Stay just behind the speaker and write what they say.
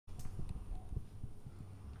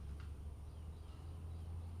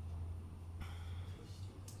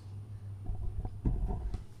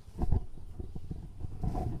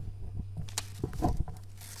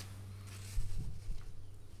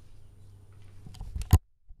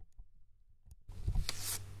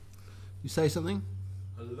You say something?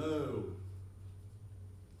 Hello.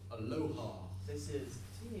 Aloha. This is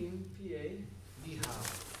Team PA. Ni hao.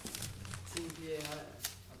 Team PA,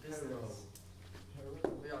 a business. Hello.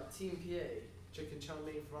 We are Team PA. Chicken chow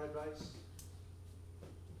mein, fried rice.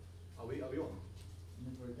 Are we on?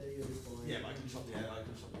 Yeah, but I can chop the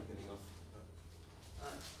beginning off.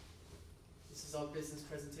 This is our business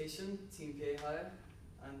presentation, Team PA Hire,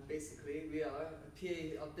 and basically we are a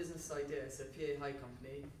PA. Our business idea is a PA Hire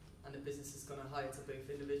company, and the business is going to hire to both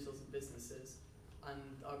individuals and businesses. And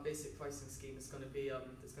our basic pricing scheme is going to be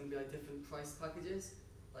there's going to be like different price packages,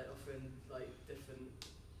 like offering like different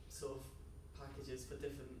sort of packages for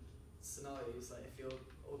different scenarios. Like if you're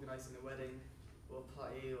organising a wedding or a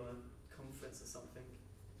party or a conference or something,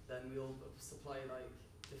 then we'll supply like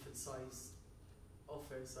different size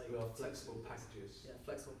offers, like We have flexible packages. yeah,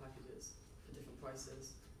 flexible packages for different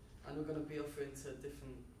prices, and we're going to be offering to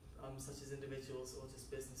different such as individuals or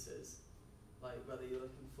just businesses, like whether you're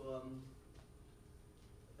looking for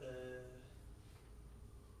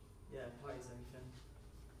parties or anything.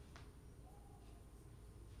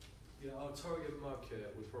 Yeah, our target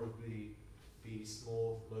market would probably be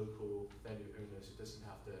small local venue owners who doesn't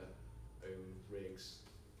have their own rigs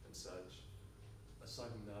and such.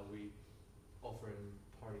 Aside from that, we offering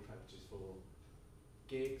party packages for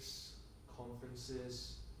gigs,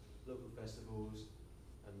 conferences, local festivals,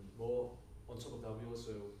 and more. On top of that, we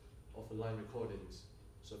also offer live recordings.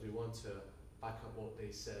 So if you want to back up what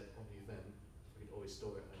they said on the event, we can always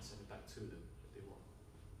store it and send it back to them if they want.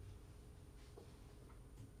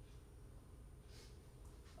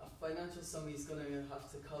 A financial summary is going to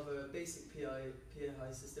have to cover a basic PA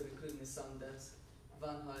hire system, including the sound desk,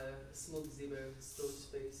 van hire, a small gazebo, storage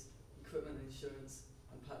space, equipment insurance,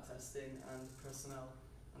 and pat testing and personnel.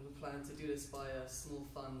 And we're planning to do this by a small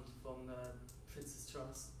fund from the Prince's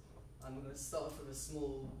Trust. And we're going to start off with a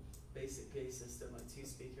small basic PA system, like 2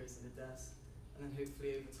 speakers and a desk. And then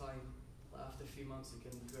hopefully over time, like after a few months, we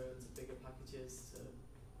can grow into bigger packages to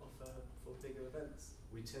offer for bigger events.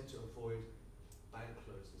 We tend to avoid bank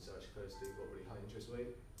loans and such because they've got really high interest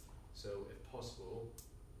rate. So if possible,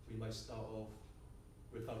 we might start off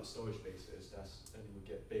without a storage basis, and then we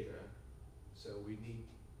get bigger. So we need,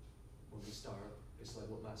 when we start, it's like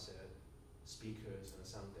what Matt said, speakers and a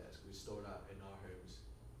sound desk. We store that in our homes.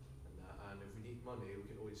 And if we need money, we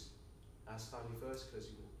can always ask family first because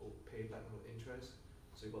you will pay back with interest.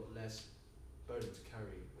 So you've got less burden to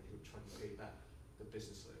carry when you're trying to pay back the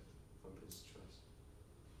business loan from Business Trust.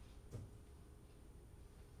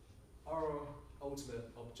 Our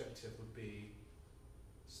ultimate objective would be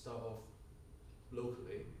start off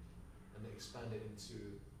locally and then expand it into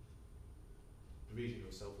the region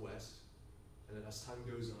of Southwest. And then as time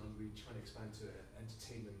goes on, we try and expand to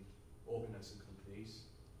entertainment organizing companies.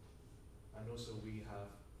 And also we have,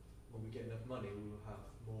 when we get enough money, we will have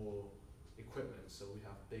more equipment, so we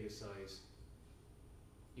have bigger size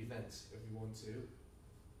events if we want to.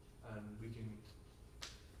 And we can,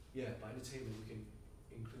 by entertainment we can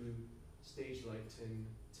include stage lighting,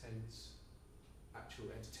 tents, actual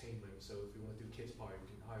entertainment. So if we want to do kids party,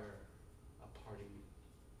 we can hire a party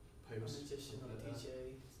A host. magician or a like that.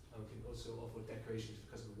 DJ. And we can also offer decorations if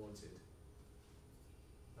the customer wants it.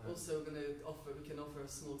 Also, we can offer a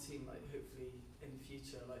small team, like hopefully in the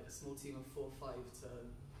future, like a small team of 4 or 5 to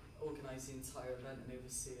organise the entire event and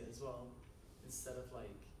oversee it as well, instead of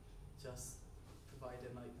like just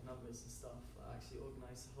providing like the numbers and stuff. Actually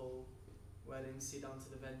organise the whole wedding, see down to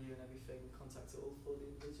the venue and everything, contact it all for the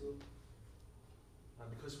individual. And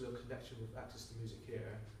because we have connection with Access to Music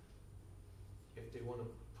here, if they want to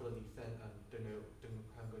put on an event and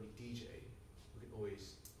haven't got any DJ, we can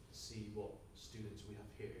always see what students we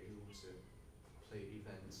have here who want to play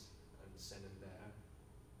events and send them there.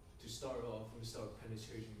 To start off, we start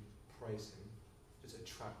penetration pricing, just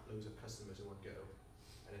attract loads of customers in one go.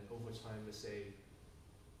 And then over time, let's say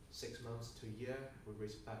 6 months to a year, we'll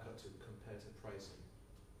raise it back up to competitive pricing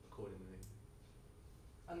accordingly.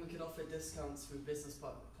 And we can offer discounts through business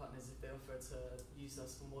partners if they offer to use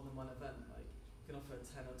us for more than one event. Like we can offer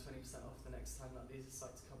 10 or 20% off the next time that these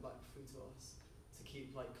sites come back through to us, to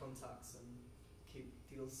keep like contacts and keep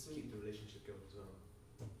deals sweet. Keep the relationship going as well.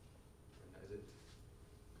 And that is it.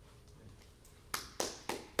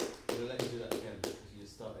 I'm going to let you do that again because you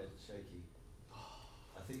started shaky.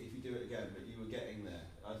 I think if you do it again, but you were getting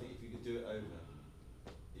there, I think if you could do it over,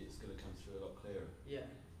 it's going to come through a lot clearer. Yeah.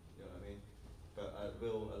 You know what I mean? But I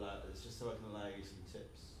will allow, it's just so I can allow you some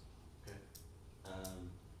tips. Okay.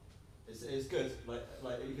 It's good,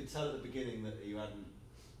 like you could tell at the beginning that you hadn't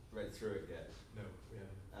read through it yet. No, we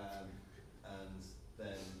haven't. And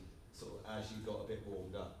then sort of as you got a bit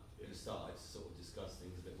warmed up, Yeah. just started to sort of discuss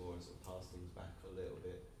things a bit more and sort of pass things back a little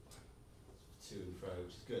bit to and fro,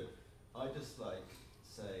 which is good. I just like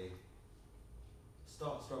say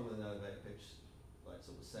start strong with an elevator pitch, like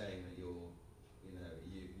sort of saying that you're, you know,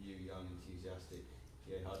 you young enthusiastic.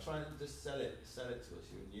 Yeah, I'll try and just sell it to us.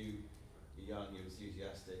 You're young, you're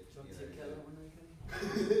enthusiastic. Do you want You to take care know, of that one,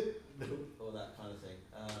 Kenny? all that kind of thing.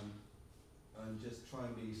 And just try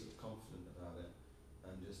and be sort of confident about it,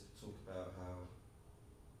 and just talk about how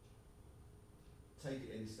take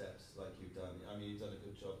it in steps like you've done. I mean, you've done a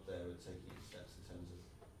good job there with taking it in steps in terms of,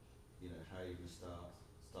 you know, how you're going to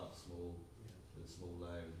start small with a small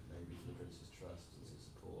loan, maybe for the Prince's Trust as a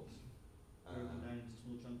support. Broken down into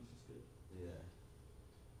small chunks is good. Yeah,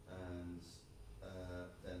 and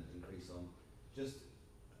then increase on. Just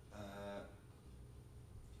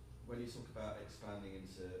when you talk about expanding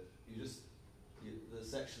into, the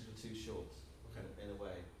sections were too short. Okay. In a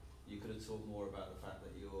way, you could have talked more about the fact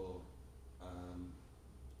that you're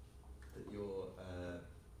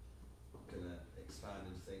going to expand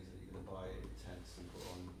into things, that you're going to buy tents and put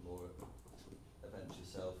on more events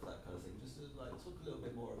yourself, that kind of thing. Just to, like, talk a little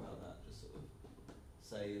bit more about that. Just sort of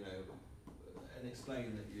say, you know, and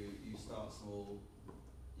explain that you start small,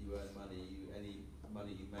 you earn money, any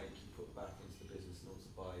money you make you put back into the business in order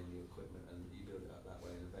to buy new equipment, and you build it up that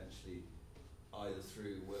way, and eventually either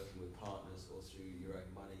through working with partners or through your own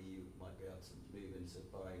money you might be able to move into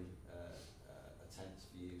buying a tent for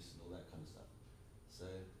use and all that kind of stuff. So,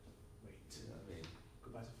 Wait. you know what I mean? Go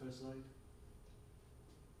back to first slide.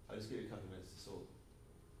 I'll just give you a couple of minutes to sort,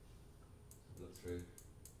 have a look through.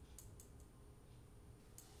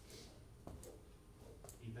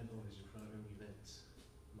 Event owners who run their own events,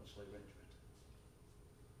 much like Redred.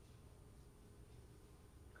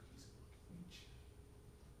 Could use a market reach.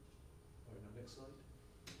 Alright, now next slide.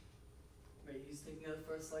 Right, who's taking the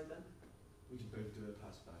first slide then? We can both do a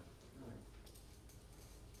pass back. Alright.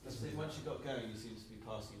 Once you got going, you seem to be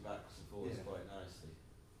passing backwards and forwards Yeah. quite nicely.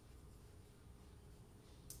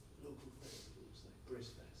 Local festivals like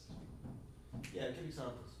Brisfest Yeah, give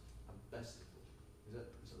examples. and Festival. Is that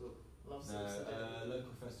look? Love No, Saves the Day.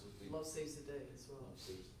 local festivals. Love Saves the Day as well. Love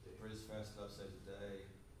Saves the Day. Brisfest, Love Saves the Day.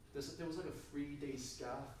 There was like a 3-day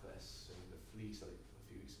Scar Fest in the Fleece like a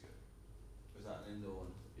few weeks ago. Was that an indoor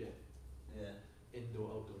one? Yeah. Yeah.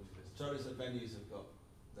 Indoor, outdoor festival. Trouble is that venues have got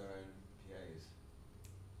their own PAs.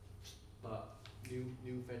 But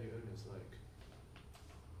new venue owners like,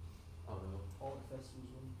 I don't know. Art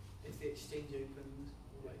festivals one. If the exchange opened,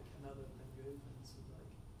 or like another venue opens with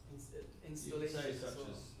like You could installation say as such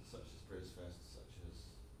well. as Brisfest, such as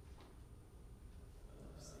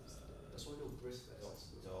That's why I know Brisfest. Dot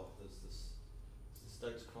to Dot. There's the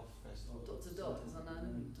Stokes Croft Festival. Dot to Dot, is that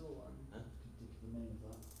an indoor one? Huh? Could think of the name of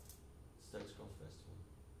that. Stokes Croft Festival.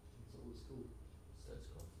 That's what it's called. Stokes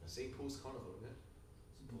Croft Festival. St. Paul's Carnival, isn't it?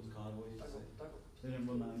 St. Paul's Carnival, you say. They don't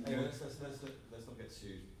run that Anyway, anymore. let's not get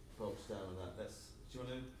too bogged down with that. Do you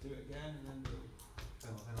want to do it again and then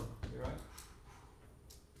Hang on. you right?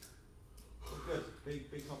 Well, good.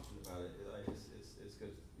 Be confident about it. It's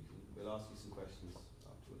good. We'll ask you some questions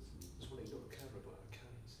afterwards. Just want to ignore the camera, but I can.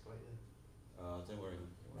 It's right there. Don't worry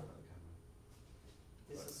about the camera.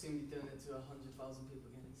 This will soon be done into 100,000 people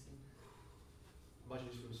getting seen. Imagine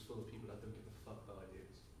this room's full of people that don't give a fuck about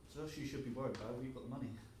ideas. So that's what you should be worried about. We've got the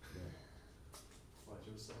money. Yeah. Right,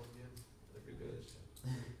 do you want to start on again? That'd be good.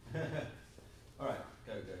 All right,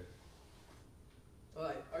 go.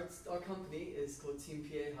 Alright, our company is called Team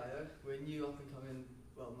PA Hire. We're new up and coming,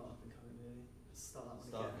 well not up and coming really, start that one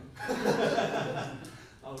Start. again.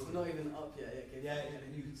 We're not even up yet. Yeah,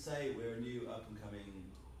 you could say we're a new up and coming.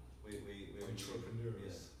 We're Entrepreneurs.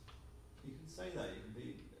 Yeah. You can say that. You can be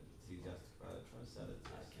enthusiastic about it. Try and sell it. To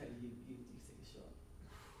us. Okay, you take a shot.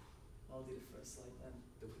 I'll do the first slide then.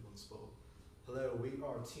 They'll put him on the spot. Hello, we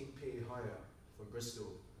are Team PA Hire from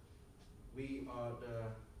Bristol. We are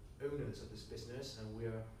the owners of this business and we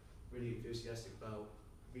are really enthusiastic about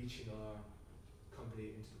reaching our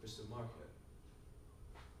company into the Bristol market.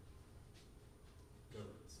 Go.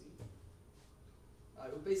 Sweet.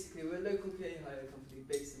 Well basically we're a local PA hire company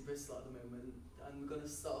based in Bristol at the moment, and we're going to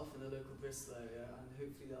start off in the local Bristol area, and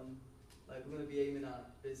hopefully like we're going to be aiming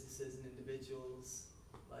at businesses and individuals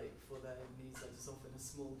like for their needs, like just offering a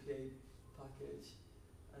small PA package,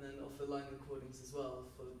 and then offer live recordings as well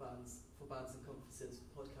for bands and conferences,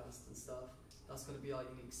 podcasts and stuff. That's going to be our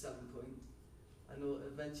unique selling point. And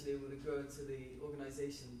eventually we're going to grow into the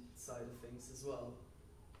organisation side of things as well,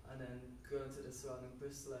 and then grow into the surrounding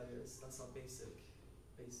Bristol areas. That's our basic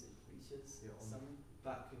reaches. Yeah, Summary.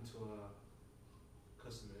 back into our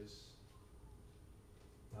customers.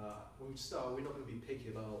 When we start, we're not going to be picky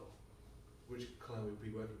about which client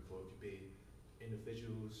we'd be working for. It could be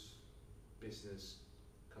individuals, business,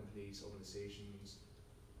 companies, organisations,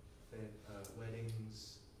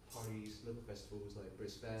 weddings, parties, local festivals like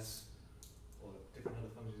BrisFest, or different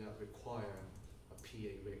other functions that require a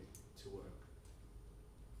PA rig to work.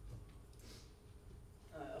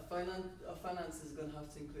 Our finance is going to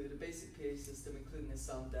have to include a basic PA system, including a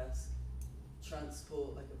sound desk,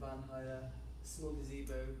 transport like a van hire, small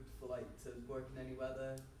gazebo for like to work in any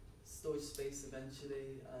weather, storage space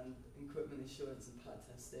eventually, and equipment insurance and pad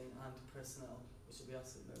testing, and personnel, which will be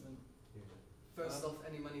us at the moment. Yeah. First off,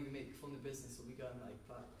 any money we make from the business will be going like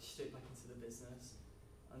straight back into the business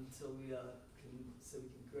until we we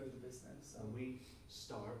can grow the business. When we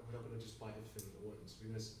start, we're not going to just buy everything at once.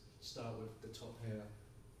 We're going to start with the top here,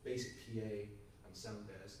 basic PA and sound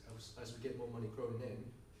desk. As we get more money growing in,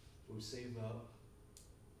 we'll save up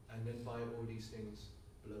and then buy all these things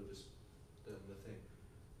below this, the thing.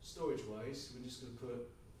 Storage wise, we're just going to put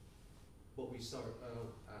what we start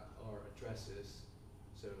at our addresses.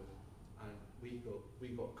 So, and we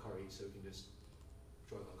got curry, so we can just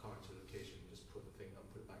drive our car to the location, just put the thing up,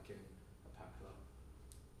 put it back in, and pack it up.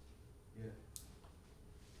 Yeah.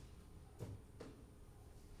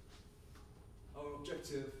 Our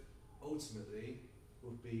objective ultimately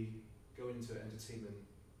would be going into an entertainment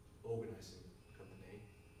organising company.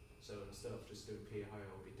 So instead of just doing PA hire,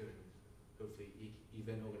 we'll be doing hopefully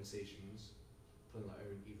event organisations, putting our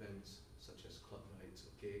own events such as club nights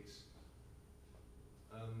or gigs.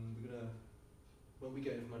 We're gonna, when we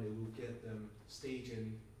get enough money, we'll get them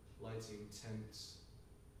staging, lighting, tents,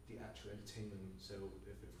 the actual entertainment. So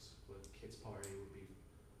if it was a kids' party, it would be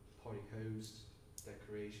party host,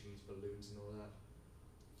 decorations, balloons, and all that.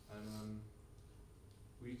 And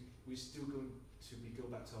we still going to go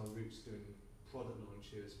back to our roots, doing product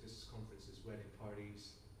launches, business conferences, wedding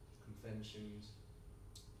parties, conventions.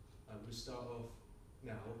 We'll start off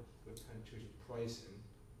now with penetration pricing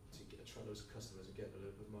to attract those customers and get a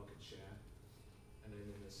little bit of market share. And then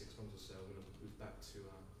in the 6 months or so, we're going to move back to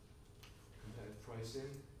competitive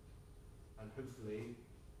pricing. And hopefully,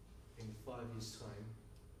 in 5 years' time,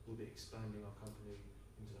 we'll be expanding our company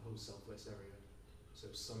into the whole southwest area. So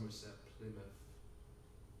Somerset, Plymouth,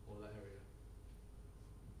 all that area.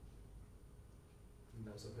 And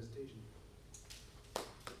that's our presentation.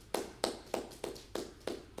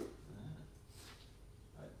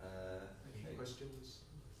 Any Okay. questions?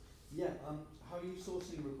 Yeah, how are you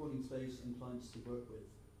sourcing recording space and clients to work with?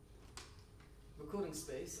 Recording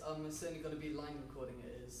space, it's only going to be line recording.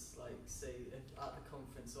 It is like, say, if at the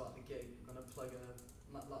conference or at the gig, we're going to plug a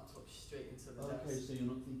laptop straight into the Okay, desk. so you're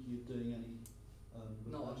not thinking of doing any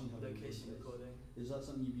Not actually having location space? recording. Is that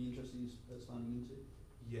something you'd be interested in expanding into?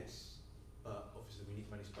 Yes, but obviously we need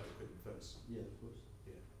money to buy the equipment first. Yeah, of course.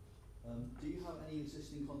 Yeah. Do you have any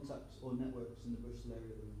existing contacts or networks in the Bristol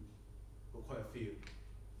area at the moment? Got quite a few,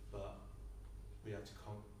 but we have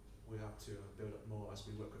to build up more as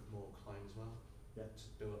we work with more clients as well. Yeah. To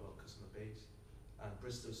build up our customer base. And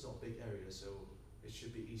Bristol's not a big area, so it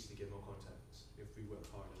should be easy to get more contacts if we work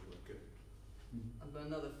hard and we work good. And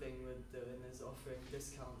another thing we're doing is offering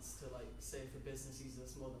discounts to, like, say if a business uses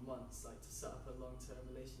us more than once, like to set up a long-term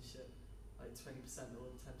relationship, like 20%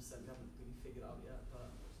 or 10%, we haven't really figured out yet,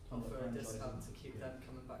 but Kind of offer a franchising. discount to keep Yeah. them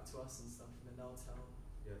coming back to us and stuff, and then they'll tell.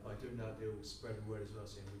 Yeah, by doing that they'll spread the word as well,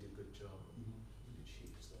 saying we did a good job, Mhm. we did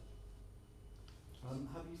cheap stuff.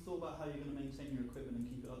 Have you thought about how you're going to maintain your equipment and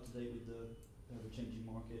keep it up to date with the changing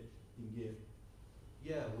market in gear?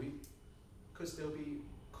 Yeah, because there'll be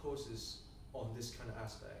courses on this kind of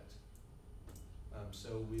aspect.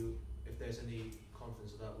 So if there's any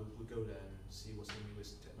conference of that, we'll go there and see what's the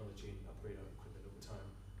newest technology and upgrade our equipment over time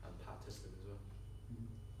and pad test them as well.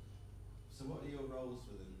 So what are your roles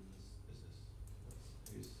within this business?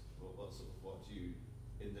 What do you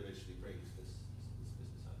individually bring to this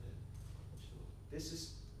business idea? What's your... This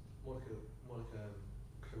is more like a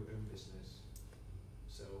co-owned business.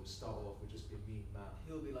 So start off with just being me and Matt.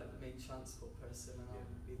 He'll be like the main transport person, and Yeah.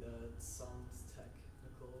 I'll be the sound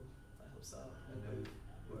technical that helps out. And then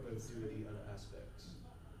we both do the other aspects,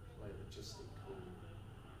 like logistical,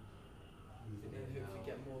 moving And then in and hopefully out.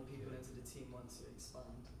 get more people Yeah. into the team once we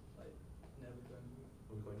expand, like never going.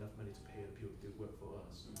 When we've got enough money to pay the people to do work for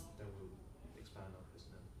us, then we'll expand our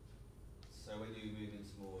personnel. So when you move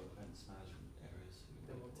into more events management areas,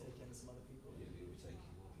 Then we'll take in some other people. you'll be taking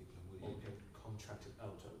more people, and Or will we you? can contract it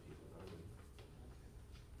out to other people rather than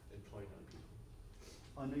employing other people.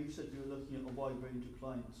 I know you said you were looking at a wide range of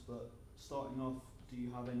clients, but starting off, do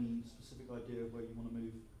you have any specific idea of where you want to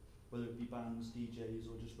move, whether it be bands, DJs,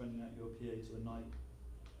 or just renting out your PA to a night?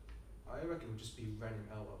 I reckon we'll just be renting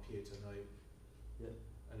out our PA tonight. Yeah.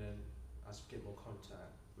 And then as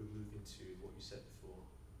contact, we move into what you said before,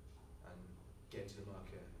 and get into the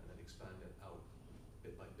market and then expand it out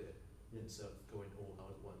bit by bit Yeah. instead of going all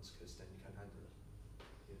out at once, because then you can't handle it.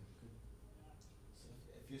 Yeah. So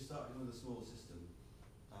if you're starting with a small system,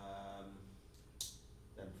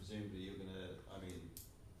 then presumably you're going to, I mean,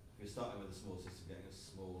 if you're starting with a small system, getting a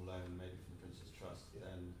small loan maybe from the Princess Trust, Yeah.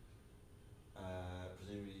 then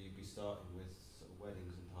presumably you'd be starting with sort of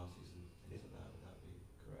weddings and parties and things like that. Would that be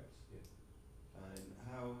correct? Yeah. And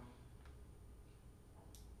how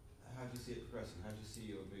do you see it progressing? How do you see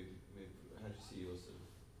your how do you see your sort of,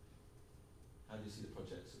 how do you see the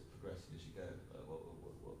project sort of progressing as you go? What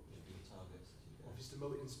would be the targets as you go? Obviously,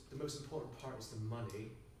 the most important part is the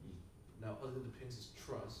money. Mm. Now, other than the Princess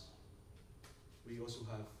Trust, we also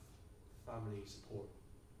have family support.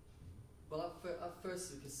 Well, at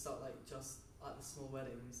first we could start like just at the small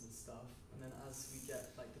weddings and stuff, and then as we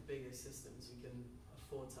get like the bigger systems, we can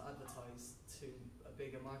afford to advertise to a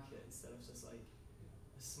bigger market instead of just like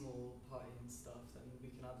a small party and stuff. Then we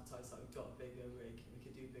can advertise that we've got a bigger rig, and we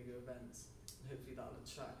could do bigger events, and hopefully that'll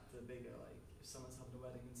attract the bigger, like if someone's having a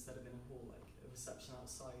wedding instead of in a hall, like a reception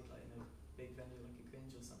outside, like in a big venue like a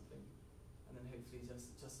Grange or something, and then hopefully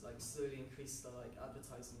just like slowly increase the like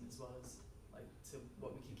advertisement as well as like to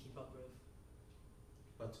what we can keep up with.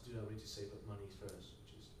 But to do that, we need to save up money first,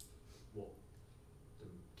 which is what the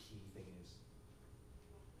key thing is.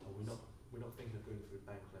 And we're not thinking of going through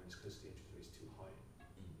bank loans because the interest rate is too high.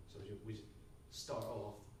 Mm. So we start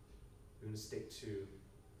off, we're going to stick to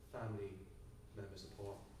family member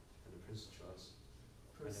support and the Princess Trust,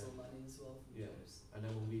 Personal money as well. From Yeah. jobs. and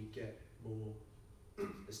then when we get more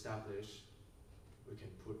established, we can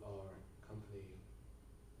put our company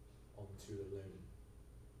onto the loan.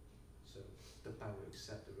 So the bank will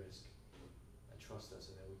accept the risk and trust us,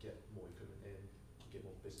 and then we get more equipment in, get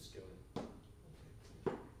more business going.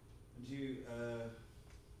 Okay. And do you,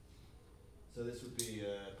 so this would be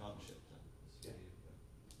a partnership then? This would be a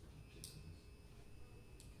partnership on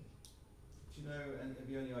this. Okay. Do you know, and have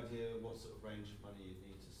you any idea what sort of range of money you'd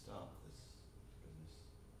need to start this business?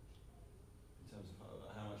 In terms of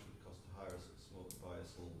how much would it cost to hire a sort of buy a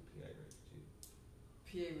small PA rig? Do you?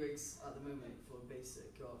 PA rigs at the moment for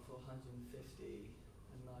basic go up for 150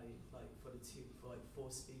 a night, like for like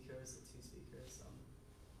 4 speakers or 2 speakers,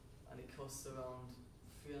 and it costs around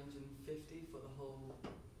 350 for the whole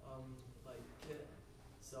like kit.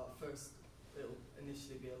 So at first it'll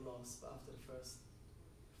initially be a loss, but after the first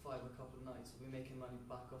 5 or couple of nights we'll be making money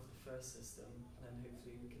back off the first system, and then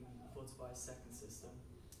hopefully we can afford to buy a second system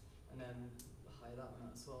and then hire that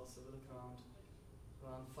one as well. So we're looking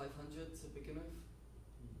around 500 to begin with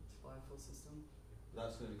to buy a full system.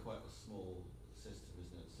 That's going to be quite a small system,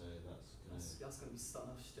 isn't it? So that's going to. That's going to be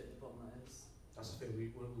starting off straight at the bottom. That is. That's the thing. We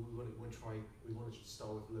want to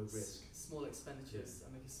start with low risk. Small expenditures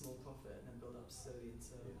and make a small profit, and then build up slowly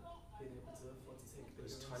into being able to afford to take bigger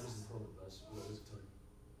Because risks. time is in front of us. What is time?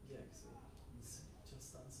 Yeah, because it's just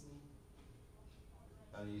that small.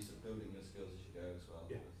 And are you sort of building your skills as you go as well?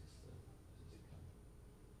 Yeah. Is this the plan?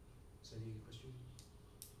 Is there any question?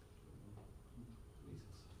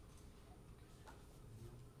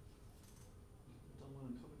 Done well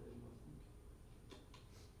and covered it, I think.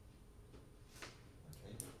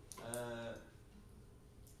 Okay.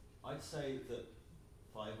 I'd say that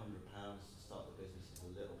 £500 to start the business is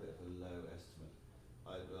a little bit of a low estimate.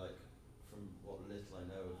 I'd like, from what little I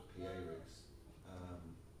know of PA rigs,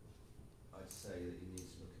 I'd say that you need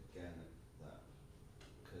to look again at that,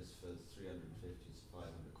 because for 350 to 500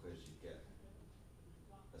 quid you get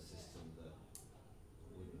a system that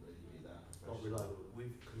wouldn't really be that Not professional. reliable.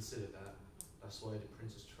 We've considered that. That's why the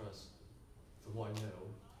Princess Trust, from what I know,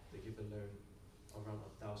 they give a loan around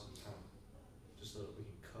 £1,000, just so that we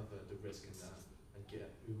can cover the risk in that and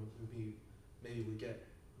maybe we get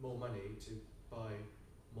more money to buy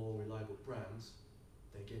more reliable brands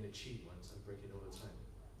than getting the cheap ones and breaking all the time.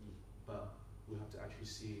 Mm. But we have to actually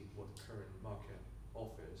see what the current market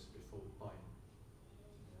offers before we buy it.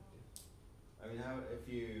 I mean, how if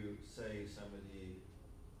you say somebody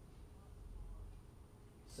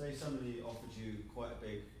offered you quite a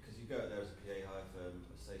big, because you go out there as a PA hire firm,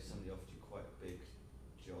 say somebody offered you quite a big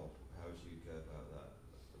job, how would you go about that?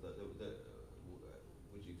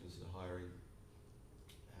 Would you consider hiring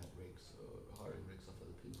rigs or hiring rigs off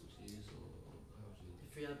other people to use, or how would you?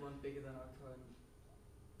 If we had one bigger than our current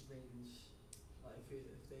range, like if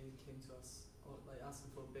they came to us or like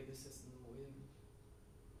asking for a bigger system than what we own,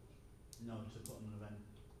 No, to put on an event.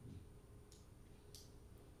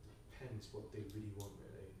 Depends what they really want,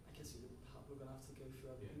 really. I guess we're going to have to go through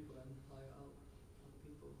other Yeah. people and hire out other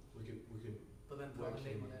people, We can but then put our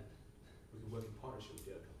Working. name on it. work in partnership with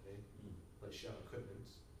the other company, like share our equipment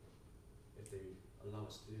if they allow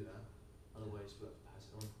us to do that. Otherwise, we'll have to pass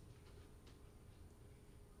it on.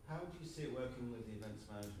 How do you see it working with the events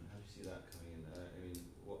management? How do you see that coming in? I mean,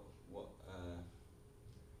 what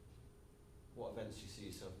events do you see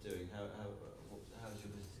yourself doing? How does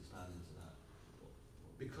your business expand into that?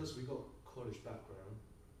 Because we got college background,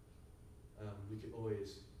 we could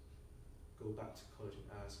always go back to college and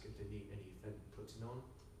ask if they need any event putting on,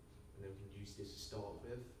 and then we can use this to start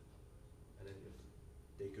with. And then if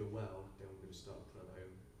they go well, then we're going to start putting on our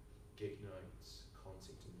own gig nights,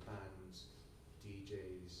 contacting bands,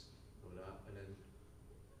 DJs, all that, and then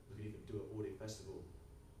we could even do an all-day festival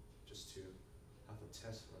just to have a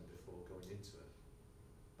test run before going into it.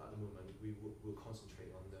 But at the moment, we'll concentrate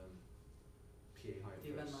on PA hire The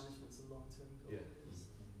event first. management's a long-term goal. Yeah. It is.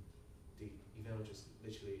 The event just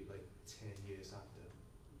literally like 10 years after.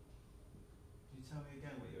 Can you tell me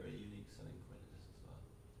again what your unique selling point is as well?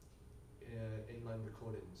 Inline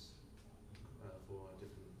recordings for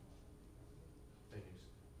different venues,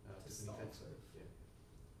 To different start events. with. Yeah.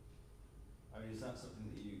 I mean, is that something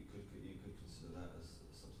that you could consider that as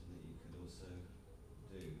something that you could also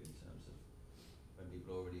do in terms of when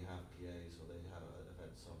people already have PAs or they have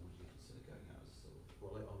events on? Would you consider going out as sort of?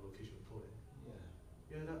 Well, like on location recording. Yeah.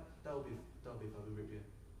 Yeah, that'll be a value route, yeah.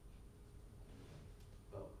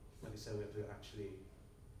 But like I said, we have to actually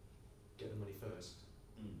get the money first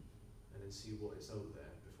and then see what is out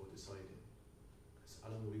there before deciding. 'Cause I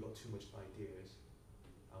don't know, we got too much ideas.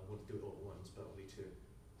 I want to do it all at once, but we need to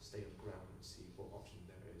stay on ground and see what option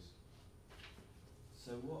there is.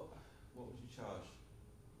 So what would you charge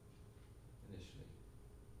initially?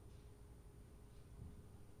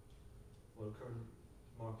 Well, the current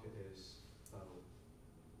market is about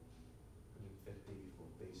 150 for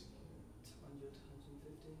basic. 200,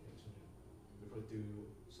 150. We probably do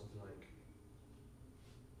something like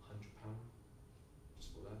 £100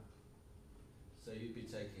 just for that. So you'd be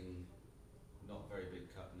taking not a very big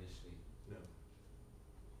cut initially. No.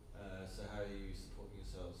 So how are you supporting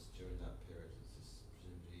yourselves during that period? Is this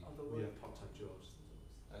presumably Other We work. have part-time jobs.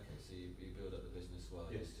 okay? So you build up the business while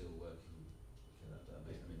Yeah. you're still working.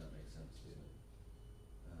 Okay, that makes sense, doesn't it?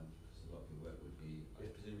 Because a lot of your work would be, I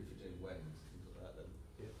Yeah. presume, if you're doing weddings and things like that, then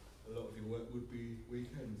Yeah. a lot of your work would be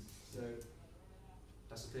weekends. So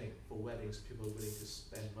That's the thing. For weddings, people are willing to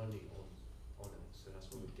spend money on it, so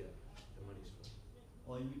that's what we get the monies for.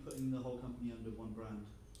 Are you putting the whole company under one brand?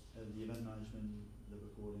 The event management, the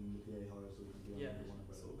recording, the PA hires, all going to be Yeah, under one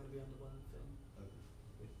it's umbrella? all going to be under one thing.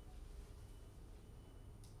 Okay.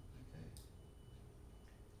 okay.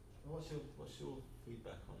 Well, what's your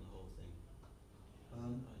feedback on the whole thing?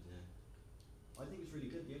 Idea. I think it's really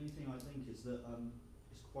good. The only thing I think is that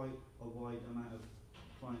it's quite a wide amount of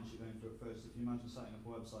clients you're going for at first. If you imagine setting up a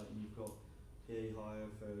website and you've got PA hire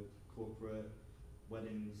for corporate,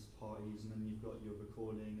 weddings, parties, and then you've got your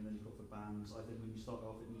recording, and then you've got for bands. I think when you start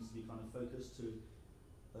off, it needs to be kind of focused to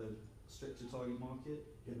a stricter target market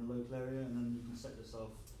in the local area, and then you can set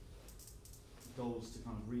yourself goals to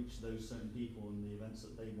kind of reach those certain people and the events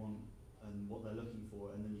that they want and what they're looking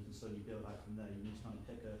for, and then you can slowly build out from there. You need to kind of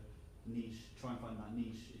pick a niche, try and find that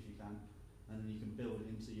niche if you can, and then you can build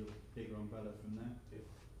into your bigger umbrella from there. Yeah.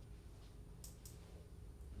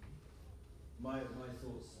 My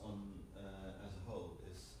thoughts on as a whole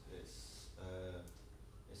is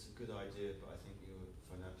it's a good idea, but I think your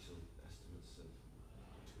financial estimates are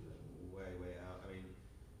way out. I mean,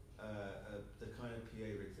 the kind of PA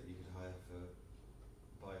rig that you could buy for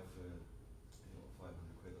 £500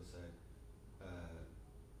 or so.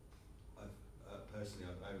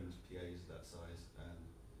 I've owned PAs that size, and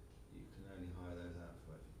you can only hire those out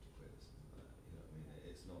for like £50 or something like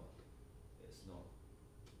that. You know what I mean? It's not.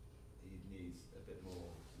 You need a bit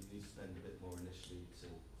more. You need to spend a bit more initially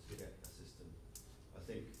to get a system. I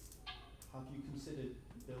think. Have you considered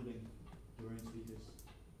building your own speakers?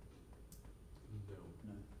 No.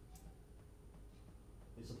 No.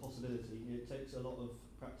 It's a possibility. It takes a lot of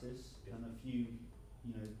practice and a few,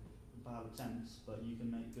 bad attempts, but you can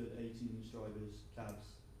make good 18-inch drivers,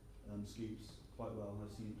 cabs, scoops quite well. I've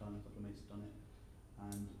seen it done, a couple of mates have done it.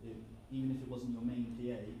 And even if it wasn't your main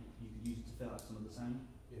PA, you could use it to fill out some of the sound.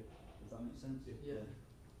 Yeah. If that makes sense? Yeah.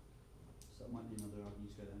 So that might be another avenue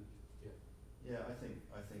to go down. Yeah, I think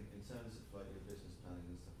in terms of like your business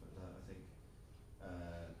planning and stuff like that, I think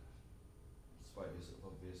despite your sort of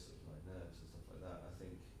obvious sort of like nerves and stuff like that, I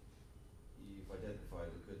think you've identified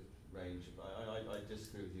a good range of. I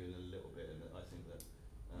disagree with you in a little bit, and I think that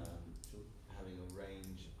Sure. having a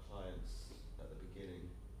range of clients at the beginning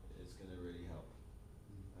is going to really help.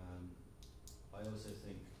 I also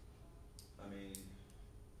think, I mean,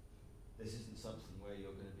 this isn't something where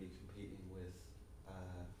you're going to be competing with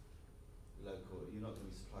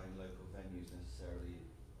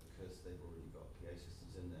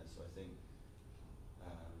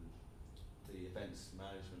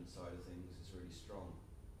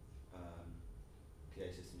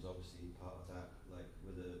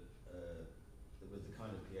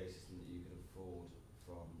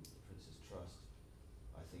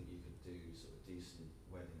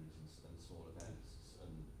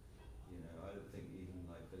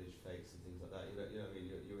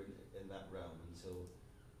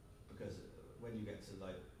to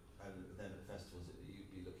like, and then at festivals you'd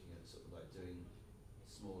be looking at sort of like doing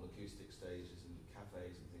small acoustic stages and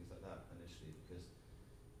cafes and things like that initially, because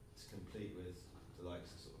to compete with the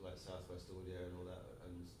likes of sort of like Southwest Audio and all that,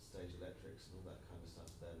 and Stage Electrics and all that kind of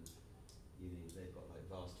stuff, then they've got like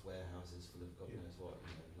vast warehouses full of God knows what,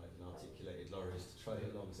 like articulated lorries to try it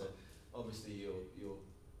along. So obviously your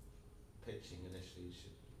pitching initially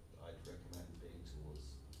I'd recommend being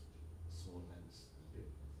towards small events and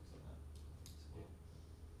things like that. So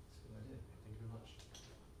it's a good idea. Thank you very much.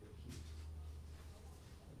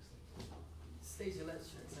 Excellent. Stage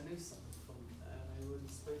Electrics, I knew something from there, and I already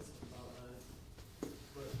spoke to him about a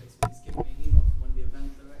workplace, but he's given me